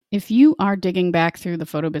If you are digging back through the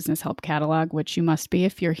Photo Business Help catalog, which you must be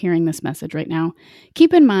if you're hearing this message right now,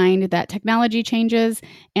 keep in mind that technology changes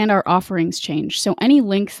and our offerings change. So any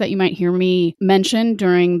links that you might hear me mention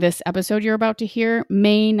during this episode you're about to hear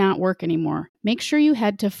may not work anymore. Make sure you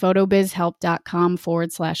head to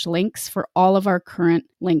photobizhelp.com/links for all of our current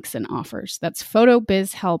links and offers. That's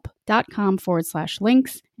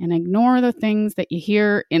photobizhelp.com/links, and ignore the things that you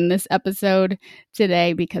hear in this episode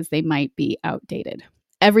today because they might be outdated.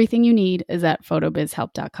 Everything you need is at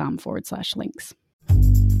photobizhelp.com/links.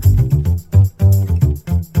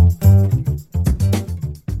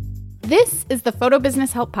 This is the Photo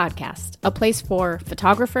Business Help Podcast, a place for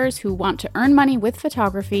photographers who want to earn money with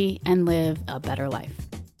photography and live a better life.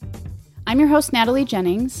 I'm your host, Natalie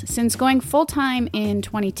Jennings. Since going full-time in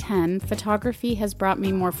 2010, photography has brought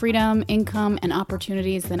me more freedom, income, and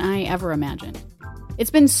opportunities than I ever imagined.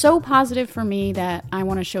 It's been so positive for me that I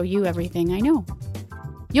want to show you everything I know.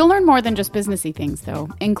 You'll learn more than just businessy things, though,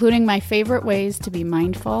 including my favorite ways to be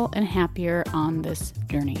mindful and happier on this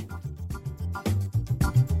journey.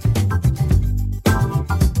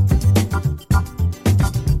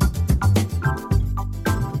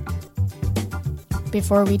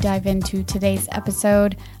 Before we dive into today's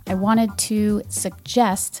episode, I wanted to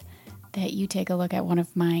suggest that you take a look at one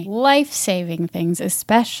of my life-saving things,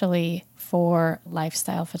 especially for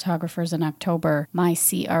lifestyle photographers in October, my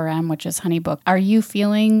CRM, which is HoneyBook. Are you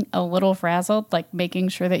feeling a little frazzled, like making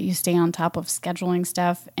sure that you stay on top of scheduling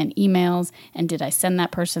stuff and emails? And did I send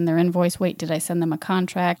that person their invoice? Wait, did I send them a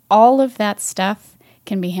contract? All of that stuff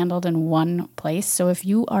can be handled in one place. So if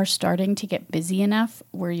you are starting to get busy enough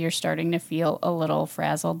where you're starting to feel a little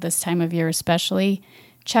frazzled this time of year especially,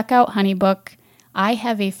 check out HoneyBook. I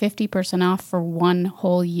have a 50% off for 1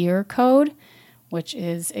 whole year code, which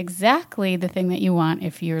is exactly the thing that you want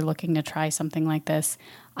if you're looking to try something like this.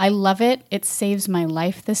 I love it. It saves my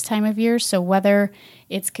life this time of year. So whether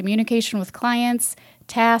it's communication with clients,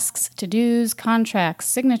 tasks, to-dos, contracts,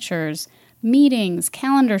 signatures, meetings,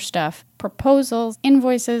 calendar stuff, proposals,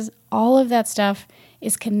 invoices, all of that stuff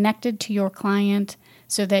is connected to your client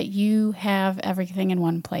so that you have everything in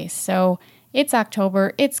one place. So it's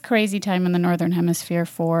October. It's crazy time in the Northern Hemisphere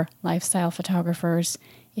for lifestyle photographers.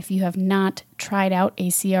 If you have not tried out a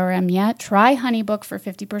CRM yet, try HoneyBook for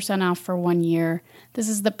 50% off for 1 year. This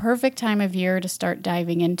is the perfect time of year to start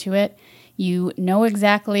diving into it. You know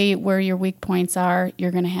exactly where your weak points are.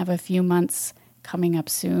 You're going to have a few months coming up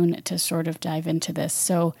soon to sort of dive into this.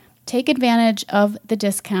 So take advantage of the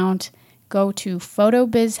discount. Go to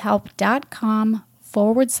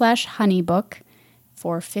photobizhelp.com/HoneyBook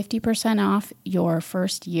for 50% off your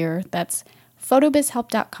first year. That's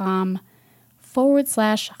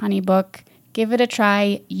photobizhelp.com/HoneyBook. Give it a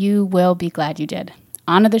try. You will be glad you did.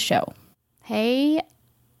 On to the show. Hey,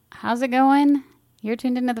 how's it going? You're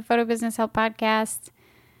tuned into the Photo Business Help Podcast.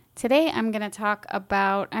 Today I'm going to talk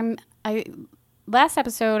about, last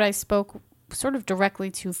episode I spoke sort of directly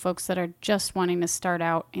to folks that are just wanting to start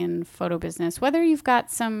out in photo business. Whether you've got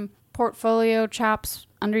some portfolio chops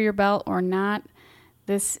under your belt or not,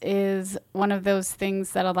 this is one of those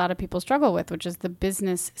things that a lot of people struggle with, which is the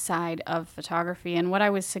business side of photography. And what I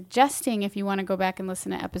was suggesting, if you want to go back and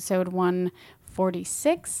listen to episode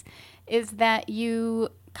 146, is that you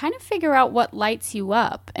kind of figure out what lights you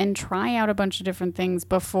up and try out a bunch of different things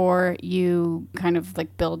before you kind of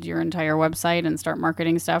like build your entire website and start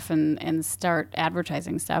marketing stuff and start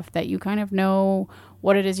advertising stuff, that you kind of know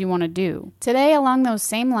what it is you want to do. Today, along those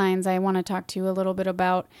same lines, I want to talk to you a little bit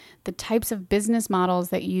about the types of business models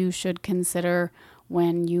that you should consider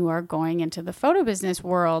when you are going into the photo business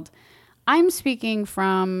world. I'm speaking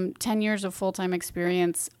from 10 years of full-time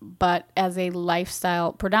experience, but as a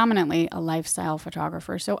lifestyle, predominantly a lifestyle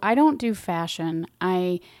photographer. So I don't do fashion.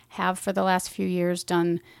 I have for the last few years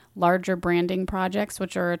done larger branding projects,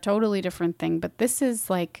 which are a totally different thing. But this is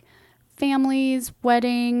like families,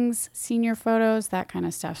 weddings, senior photos, that kind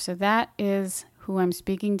of stuff. So that is who I'm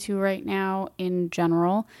speaking to right now in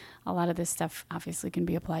general. A lot of this stuff obviously can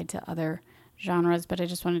be applied to other genres, but I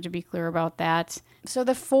just wanted to be clear about that. So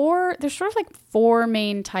there's sort of like 4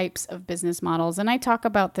 main types of business models, and I talk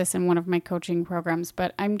about this in one of my coaching programs,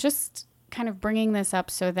 but I'm just kind of bringing this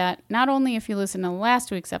up so that not only if you listen to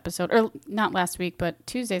last week's episode, or not last week, but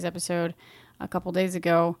Tuesday's episode a couple days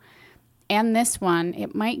ago, and this one,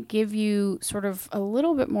 it might give you sort of a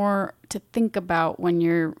little bit more to think about when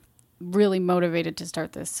you're really motivated to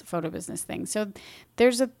start this photo business thing. So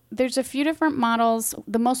there's a few different models.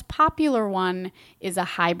 The most popular one is a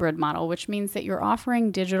hybrid model, which means that you're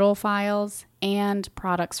offering digital files and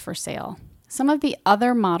products for sale. Some of the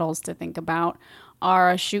other models to think about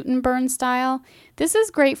are a shoot and burn style. This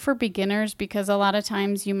is great for beginners because a lot of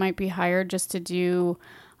times you might be hired just to do,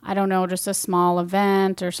 I don't know, just a small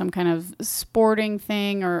event or some kind of sporting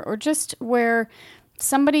thing or just where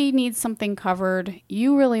somebody needs something covered.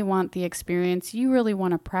 You really want the experience. You really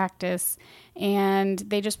want to practice, and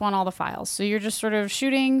they just want all the files. So you're just sort of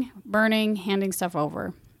shooting, burning, handing stuff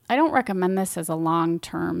over. I don't recommend this as a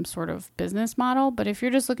long-term sort of business model, but if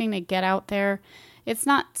you're just looking to get out there, it's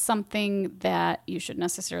not something that you should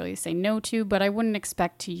necessarily say no to, but I wouldn't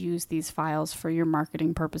expect to use these files for your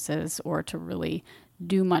marketing purposes or to really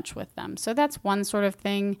do much with them. So that's one sort of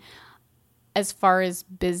thing. As far as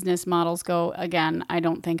business models go, again, I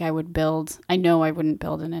know I wouldn't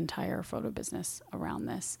build an entire photo business around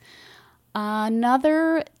this.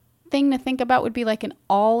 Another thing to think about would be like an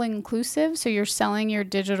all-inclusive. So you're selling your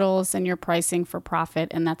digitals and you're pricing for profit,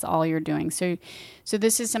 and that's all you're doing. So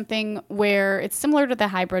this is something where it's similar to the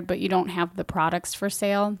hybrid, but you don't have the products for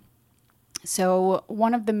sale. So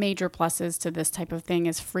one of the major pluses to this type of thing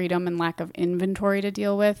is freedom and lack of inventory to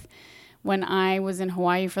deal with. When I was in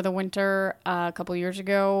Hawaii for the winter a couple years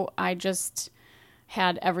ago, I just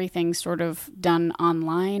had everything sort of done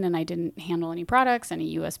online, and I didn't handle any products,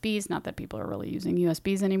 any USBs. Not that people are really using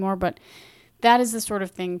USBs anymore, but that is the sort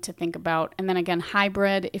of thing to think about. And then again,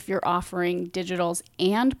 hybrid, if you're offering digitals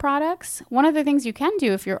and products, one of the things you can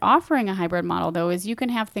do if you're offering a hybrid model, though, is you can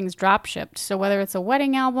have things drop shipped. So whether it's a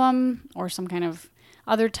wedding album or some kind of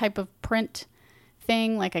other type of print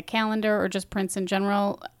thing like a calendar or just prints in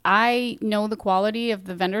general, I know the quality of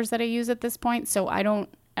the vendors that I use at this point, so I don't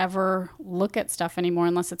ever look at stuff anymore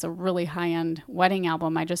unless it's a really high-end wedding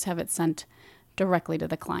album. I just have it sent directly to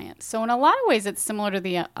the client. So in a lot of ways, it's similar to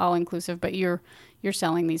the all-inclusive, but you're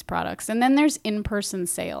selling these products. And then there's in-person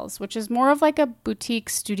sales, which is more of like a boutique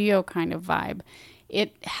studio kind of vibe.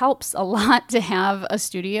 It helps a lot to have a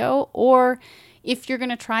studio, or if you're going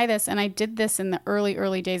to try this, and I did this in the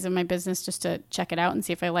early days of my business just to check it out and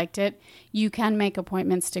see if I liked it, you can make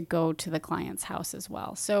appointments to go to the client's house as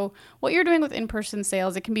well. So what you're doing with in-person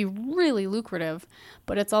sales, it can be really lucrative,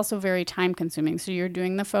 but it's also very time consuming. So you're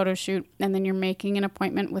doing the photo shoot, and then you're making an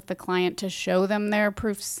appointment with the client to show them their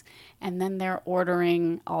proofs, and then they're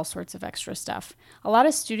ordering all sorts of extra stuff. A lot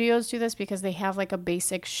of studios do this because they have like a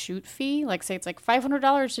basic shoot fee, like say it's like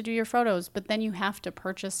 $500 to do your photos, but then you have to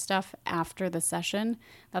purchase stuff after the session.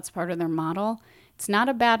 That's part of their model. It's not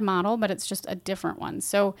a bad model, but it's just a different one.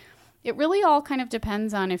 So it really all kind of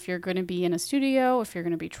depends on if you're going to be in a studio, if you're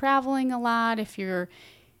going to be traveling a lot, if you're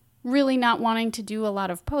really not wanting to do a lot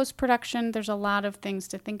of post-production. There's a lot of things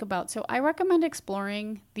to think about. So I recommend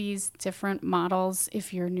exploring these different models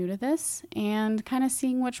if you're new to this and kind of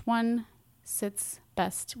seeing which one sits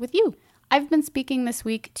best with you. I've been speaking this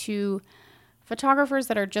week to photographers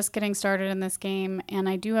that are just getting started in this game, and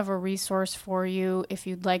I do have a resource for you if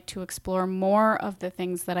you'd like to explore more of the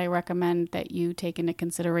things that I recommend that you take into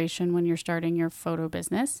consideration when you're starting your photo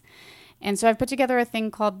business. And so I've put together a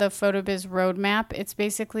thing called the PhotoBiz Roadmap. It's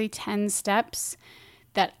basically 10 steps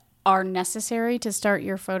that are necessary to start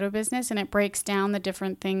your photo business, and it breaks down the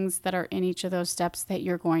different things that are in each of those steps that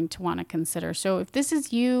you're going to want to consider. So if this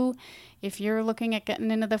is you, if you're looking at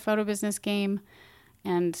getting into the photo business game,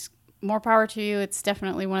 and more power to you, it's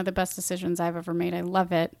definitely one of the best decisions I've ever made. I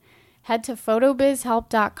love it. Head to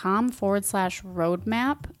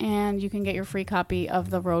photobizhelp.com/roadmap, and you can get your free copy of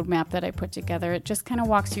the roadmap that I put together. It just kind of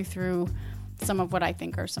walks you through some of what I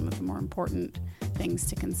think are some of the more important things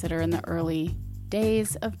to consider in the early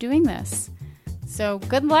days of doing this. So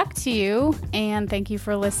good luck to you, and thank you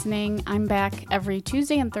for listening. I'm back every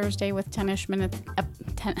Tuesday and Thursday with 10-ish minutes.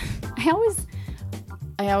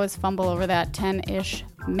 I always fumble over that 10-ish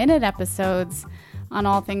minute episodes on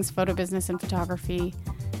all things photo business and photography.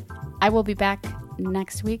 I will be back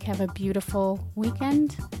next week. Have a beautiful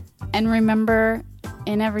weekend. And remember,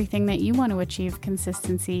 in everything that you want to achieve,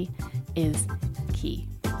 consistency is key.